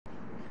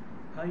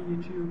Hi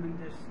YouTube, in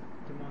this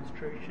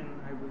demonstration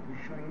I will be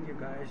showing you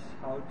guys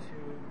how to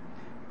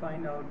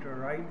find out a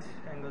right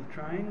angle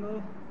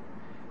triangle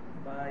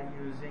by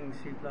using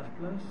C++.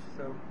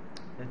 So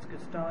let's get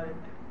started.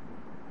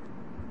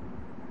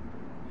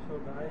 So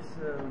guys,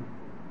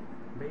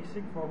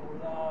 basic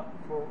formula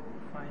for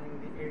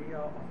finding the area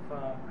of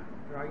a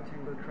right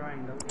angle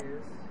triangle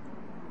is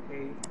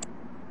A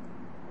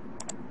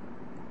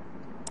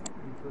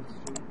equals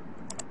to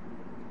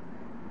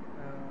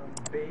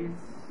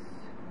base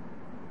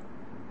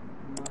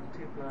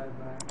multiplied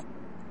by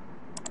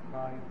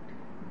height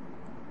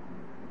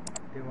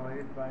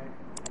divided by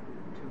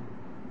 2.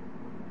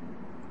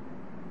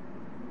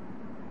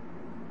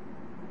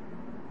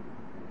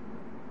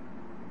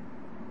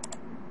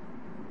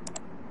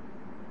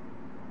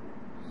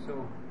 So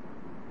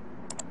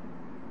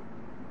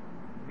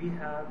we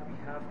have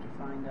to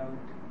find out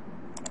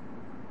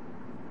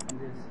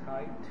this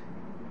height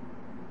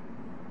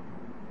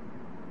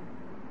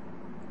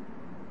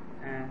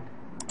and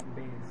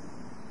base.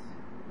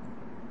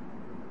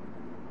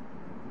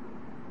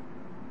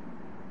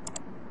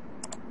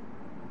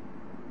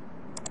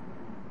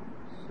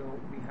 So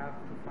we have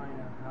to find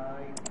a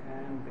height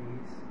and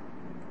base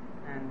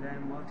and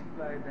then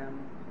multiply them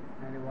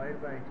and divide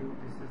by 2.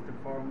 This is the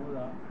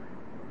formula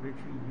which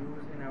we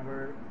use in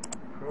our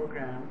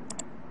program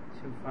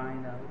to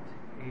find out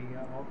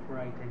area of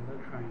right angle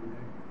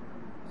triangle.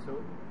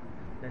 So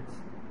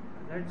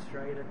let's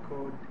write a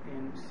code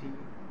in C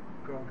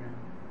program.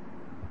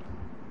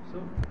 So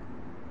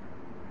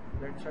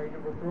let's write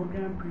our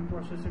program,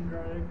 preprocessor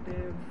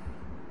directive.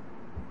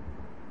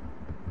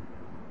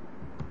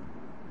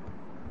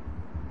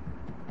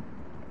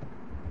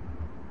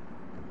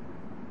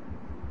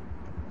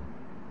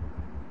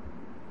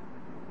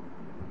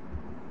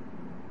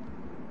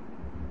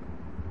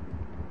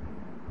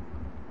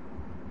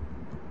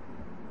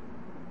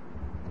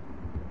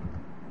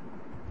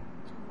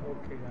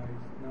 Okay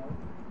guys, now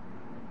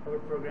our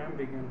program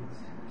begins.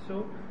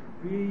 So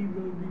we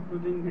will be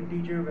putting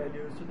integer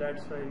values, so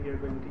that's why we are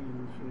going to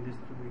use in this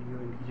video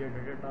integer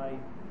data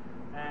type,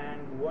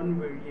 and one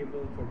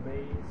variable for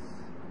base,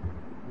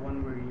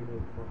 one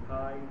variable for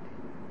height,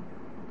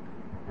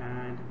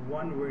 and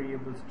one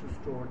variable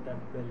to store that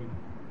value.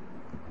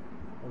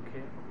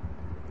 Okay.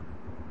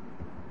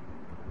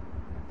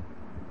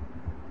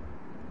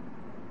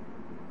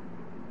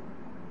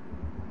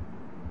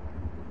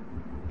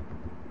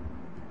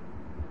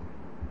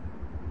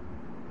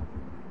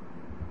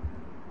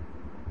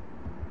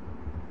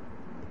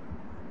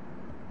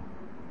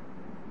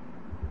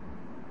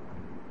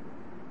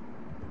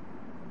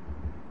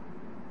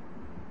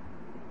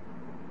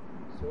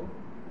 So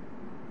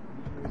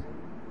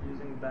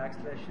using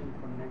backslash in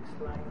for next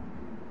line.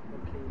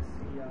 Okay,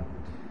 cout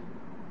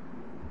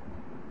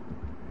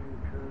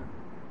enter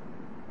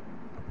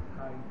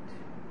height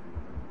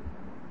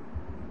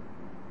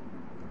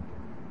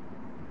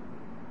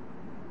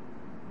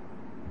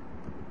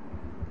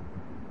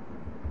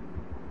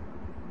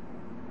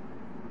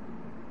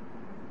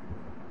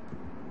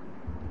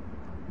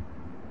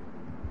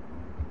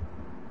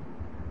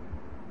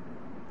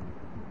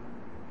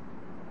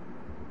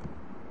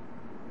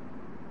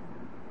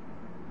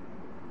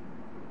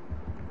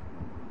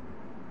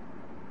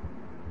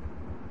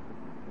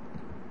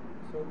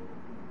So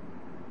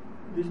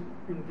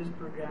in this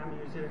program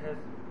user has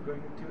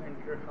going to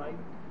enter height.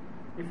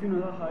 If you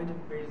know the height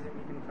and base, then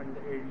we can find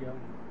the area.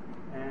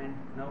 And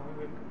now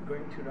we will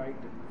going to write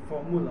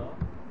formula,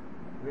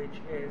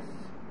 which is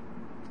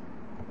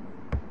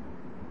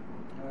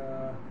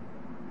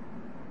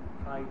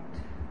height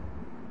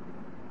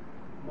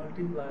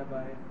multiplied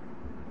by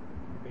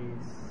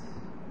base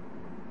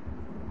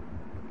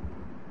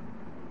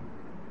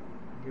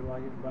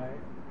divided by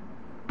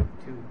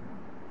 2.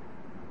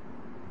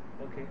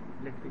 Okay,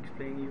 let me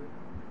explain you.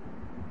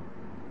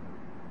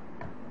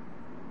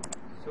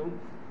 So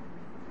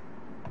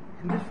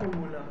in this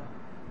formula,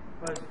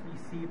 first we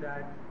see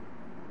that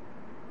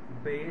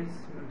base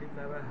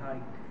multiplied by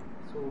height,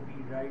 so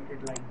we write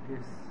it like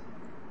this.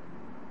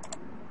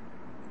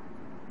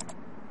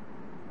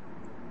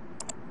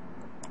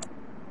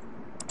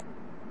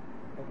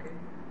 Okay,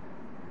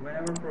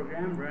 whenever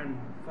program run,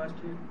 first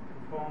it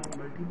perform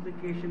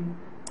multiplication,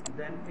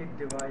 then it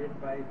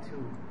divided by 2,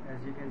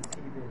 as you can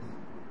see this.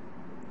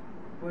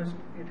 First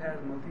it has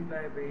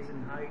multiply base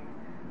and height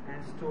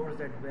and stores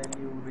that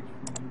value which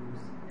we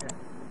use S.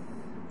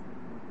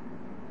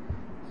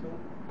 So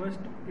first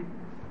it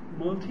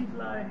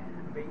multiply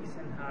base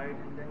and height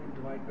and then it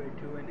divide by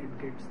 2 and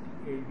it gets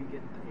the we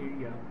get the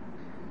area.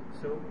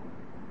 So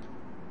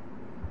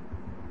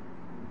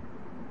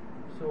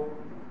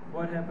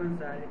what happens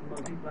that it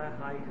multiply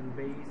height and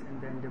base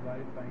and then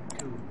divide by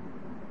 2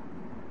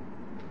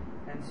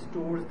 and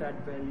stores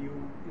that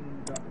value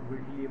in the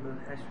variable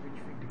hash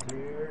which we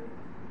declared.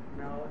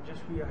 Now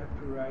just we have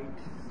to write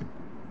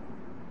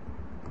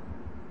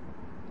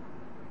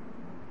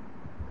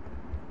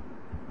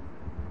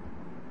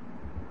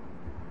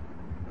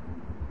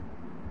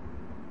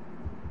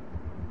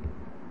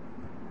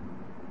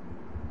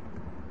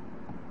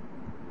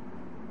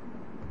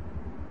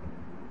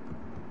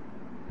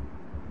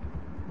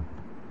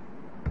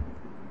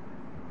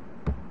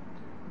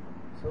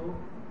So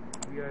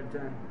we are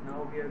done.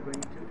 Now we are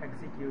going to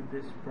execute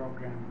this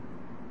program.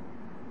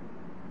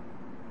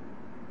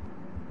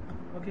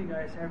 Okay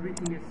guys,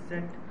 everything is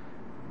set,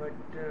 but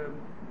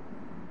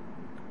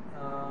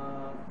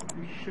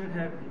we should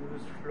have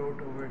used float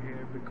over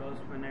here, because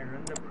when I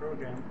run the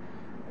program,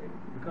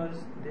 because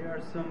there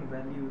are some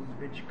values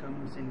which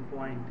comes in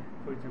point.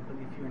 For example,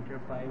 if you enter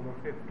 5 or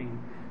 15,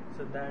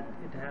 so that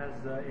it has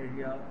the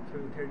area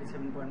through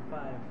 37.5.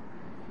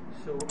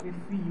 so if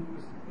we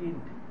use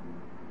int,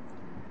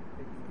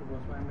 it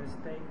was my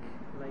mistake,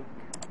 like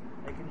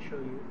I can show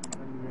you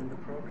when we run the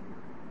program.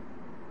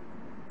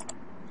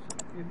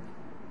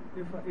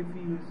 So if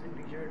we use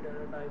integer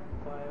data type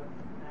 5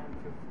 and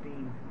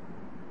 15,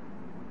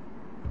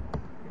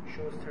 it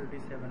shows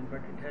 37,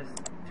 but it has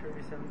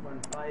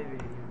 37.5 area.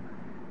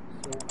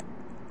 So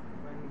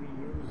when we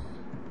use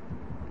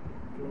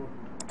float,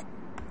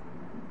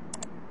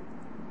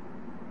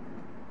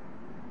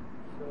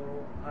 so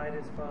height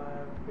is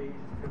 5, base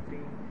is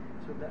 15,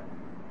 so the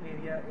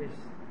area is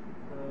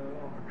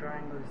of a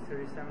triangle is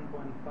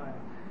 37.5.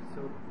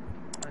 So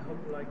I hope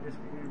you like this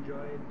video,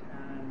 enjoy it,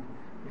 and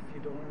if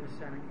you don't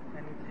understand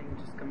anything,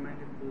 just comment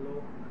it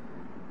below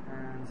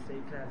and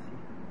stay classy.